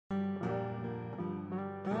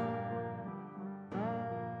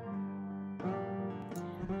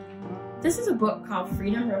This is a book called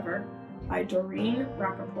Freedom River by Doreen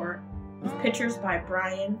Rappaport with pictures by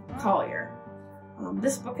Bryan Collier.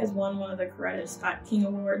 This book has won one of the Heritage Scott King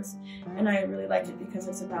Awards, and I really like it because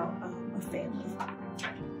it's about a family.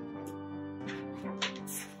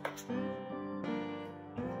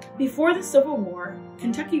 Before the Civil War,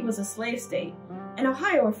 Kentucky was a slave state and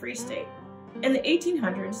Ohio a free state. In the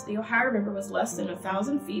 1800s, the Ohio River was less than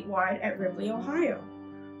 1,000 feet wide at Ripley, Ohio.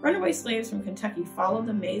 Runaway slaves from Kentucky followed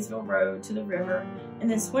the Maysville Road to the river and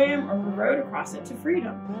then swam or rowed across it to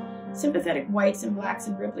freedom. Sympathetic whites and blacks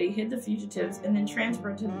in Ripley hid the fugitives and then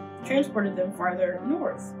transported them farther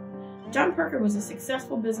north. John Parker was a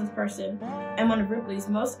successful business person and one of Ripley's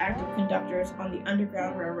most active conductors on the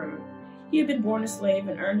Underground Railroad. He had been born a slave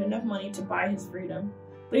and earned enough money to buy his freedom,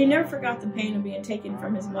 but he never forgot the pain of being taken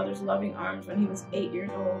from his mother's loving arms when he was 8 years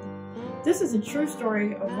old. This is a true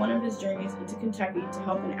story of one of his journeys into Kentucky to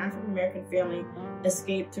help an African-American family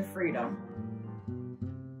escape to freedom.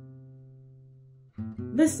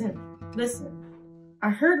 Listen, listen.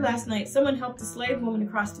 I heard last night someone helped a slave woman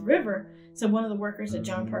across the river, said one of the workers at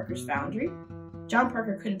John Parker's foundry. John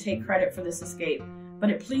Parker couldn't take credit for this escape,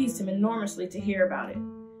 but it pleased him enormously to hear about it.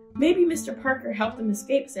 Maybe Mr. Parker helped them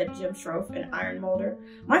escape, said Jim Schroff, an iron molder.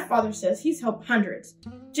 My father says he's helped hundreds.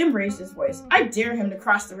 Jim raised his voice. I dare him to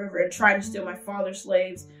cross the river and try to steal my father's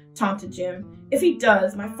slaves, taunted Jim. If he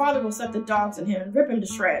does, my father will set the dogs on him and rip him to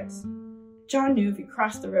shreds. John knew if he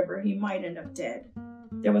crossed the river, he might end up dead.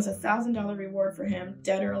 There was a $1,000 reward for him,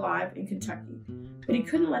 dead or alive, in Kentucky. But he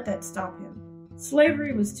couldn't let that stop him.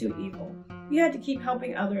 Slavery was too evil. He had to keep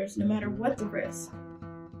helping others, no matter what the risk.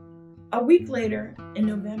 A week later, in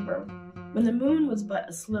November, when the moon was but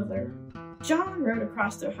a sliver, John rode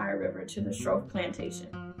across the Ohio River to the Schroff plantation.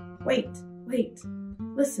 Wait, wait,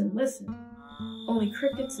 listen, listen. Only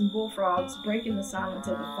crickets and bullfrogs breaking the silence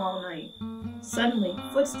of the fall night. Suddenly,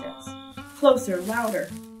 footsteps. Closer, louder.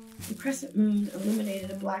 The crescent moon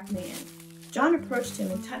illuminated a black man. John approached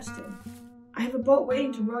him and touched him. I have a boat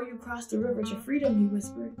waiting to row you across the river to freedom, he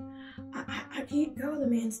whispered. I can't go, the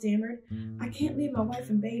man stammered. I can't leave my wife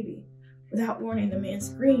and baby. Without warning, the man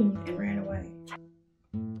screamed and ran away.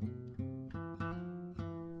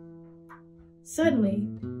 Suddenly,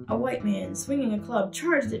 a white man swinging a club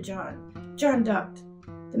charged at John. John ducked.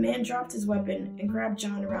 The man dropped his weapon and grabbed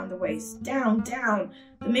John around the waist. Down, down!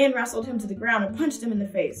 The man wrestled him to the ground and punched him in the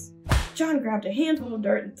face. John grabbed a handful of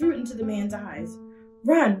dirt and threw it into the man's eyes.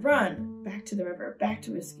 Run, run! Back to the river, back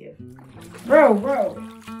to his skiff. Row, row!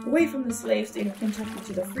 Away from the slave state of Kentucky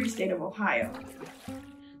to the free state of Ohio.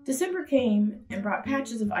 December came and brought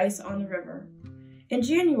patches of ice on the river. In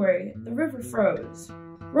January, the river froze.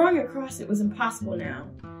 Rowing across it was impossible now.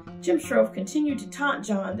 Jim Schroff continued to taunt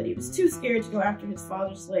John that he was too scared to go after his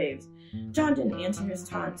father's slaves. John didn't answer his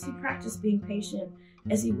taunts. He practiced being patient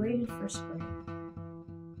as he waited for spring.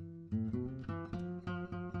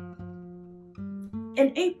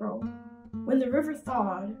 In April, when the river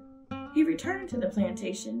thawed, he returned to the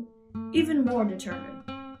plantation, even more determined.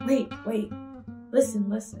 Wait, wait. Listen,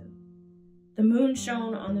 listen. The moon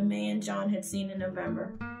shone on the man John had seen in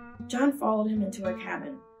November. John followed him into a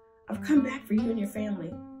cabin. I've come back for you and your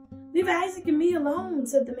family. Leave Isaac and me alone,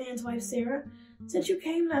 said the man's wife, Sarah. Since you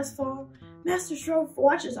came last fall, Master Schroff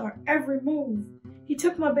watches our every move. He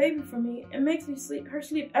took my baby from me and makes me sleep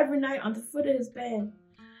every night on the foot of his bed.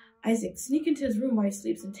 Isaac, sneak into his room while he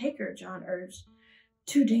sleeps and take her, John urged.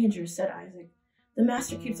 Too dangerous, said Isaac. The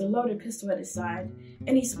master keeps a loaded pistol at his side,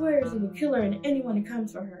 and he swears he will kill her and anyone who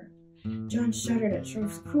comes for her. John shuddered at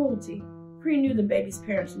Schroff's cruelty, for he knew the baby's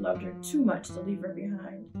parents loved her too much to leave her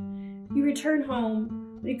behind. He returned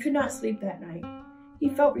home, but he could not sleep that night. He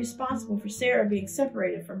felt responsible for Sarah being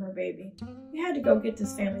separated from her baby. He had to go get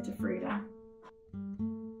this family to freedom.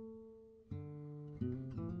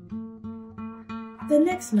 The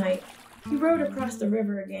next night, he rowed across the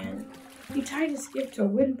river again. He tied his skiff to a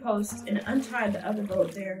wooden post and untied the other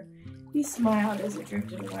boat there. He smiled as it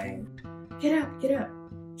drifted away. Get up, get up.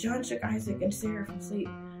 John shook Isaac and Sarah from sleep.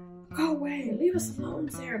 Go away, leave us alone,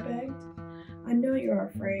 Sarah begged. I know you are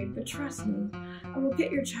afraid, but trust me. I will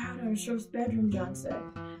get your child out of Schroff's bedroom, John said.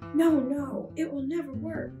 No, no, it will never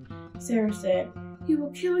work, Sarah said. He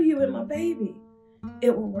will kill you and my baby.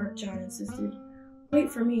 It will work, John insisted. Wait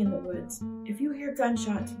for me in the woods. If you hear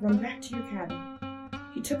gunshots, run back to your cabin.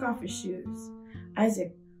 He took off his shoes.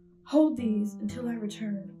 Isaac, hold these until I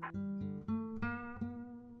return.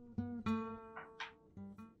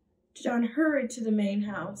 John hurried to the main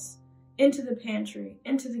house, into the pantry,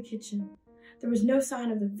 into the kitchen. There was no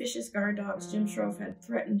sign of the vicious guard dogs Jim Schroff had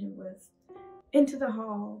threatened him with. Into the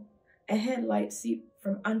hall, a headlight seeped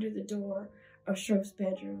from under the door of Schroff's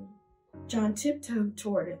bedroom. John tiptoed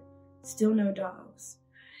toward it. Still no dogs.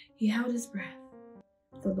 He held his breath.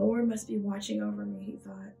 The Lord must be watching over me, he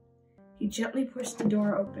thought. He gently pushed the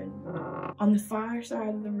door open. On the far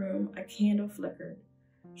side of the room, a candle flickered.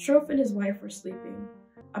 Schroff and his wife were sleeping.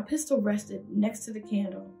 A pistol rested next to the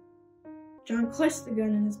candle. John clutched the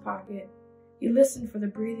gun in his pocket. He listened for the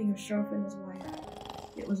breathing of Schroff and his wife.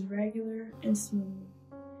 It was regular and smooth.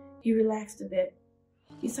 He relaxed a bit.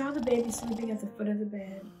 He saw the baby sleeping at the foot of the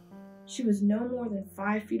bed. She was no more than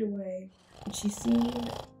 5 feet away, but she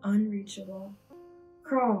seemed unreachable.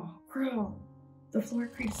 Crawl, crawl. The floor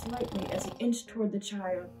creaked slightly as he inched toward the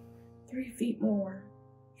child. 3 feet more.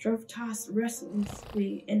 Schroff tossed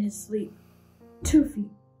restlessly in his sleep. 2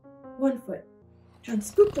 feet. 1 foot. John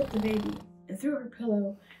scooped up the baby and threw her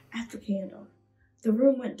pillow at the candle. The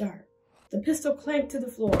room went dark. The pistol clanked to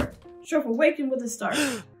the floor. Schroff awakened with a start.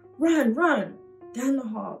 Run, run! Down the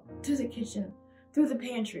hall, to the kitchen, through the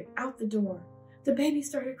pantry, out the door. The baby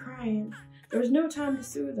started crying. There was no time to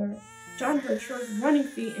soothe her. John heard Schroff's running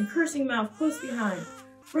feet and cursing mouth close behind.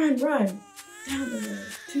 Run, run! Down the road,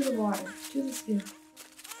 to the water, to the still.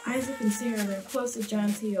 Isaac and Sarah ran close at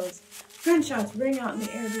John's heels. Gunshots rang out in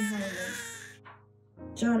the air behind them.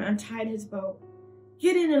 John untied his boat.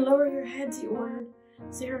 Get in and lower your heads, he ordered.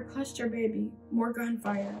 Sarah clutched her baby. More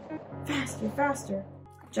gunfire. Faster, faster.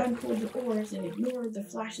 John pulled the oars and ignored the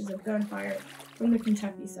flashes of gunfire from the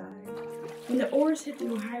Kentucky side. When the oars hit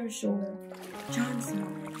the Ohio shore, John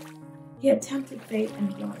sighed. He had tempted fate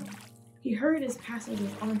and won. He hurried his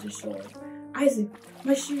passengers onto shore. Isaac,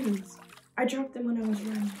 my shoes. I dropped them when I was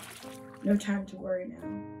running. No time to worry now.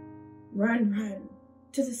 Run, run.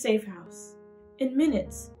 To the safe house. In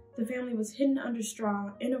minutes, the family was hidden under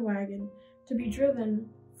straw in a wagon to be driven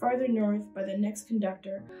farther north by the next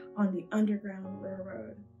conductor on the Underground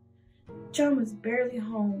Railroad. John was barely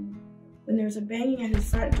home when there was a banging at his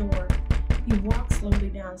front door. He walked slowly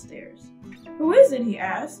downstairs. Who is it? He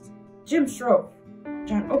asked. Jim Schroff.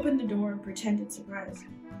 John opened the door and pretended surprise.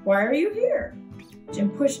 Why are you here? Jim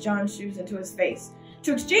pushed John's shoes into his face.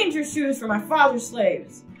 To exchange your shoes for my father's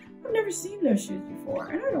slaves. I've never seen those shoes before,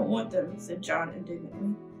 and I don't want them, said John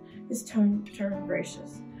indignantly. His tone turned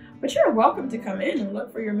gracious. But you're welcome to come in and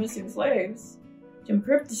look for your missing slaves. Jim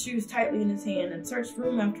gripped the shoes tightly in his hand and searched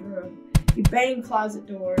room after room. He banged closet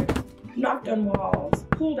doors, knocked on walls,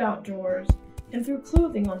 pulled out drawers, and threw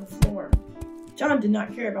clothing on the floor. John did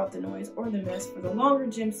not care about the noise or the mess, for the longer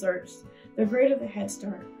Jim searched, the greater the head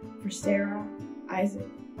start for Sarah, Isaac,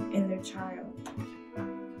 and their child.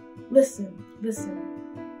 Listen, listen.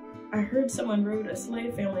 I heard someone rode a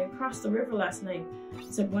slave family across the river last night,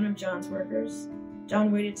 said one of John's workers.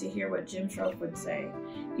 John waited to hear what Jim Schroff would say.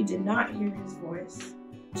 He did not hear his voice.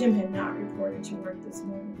 Jim had not reported to work this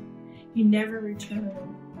morning. He never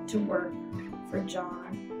returned to work for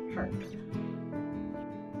John Hartman.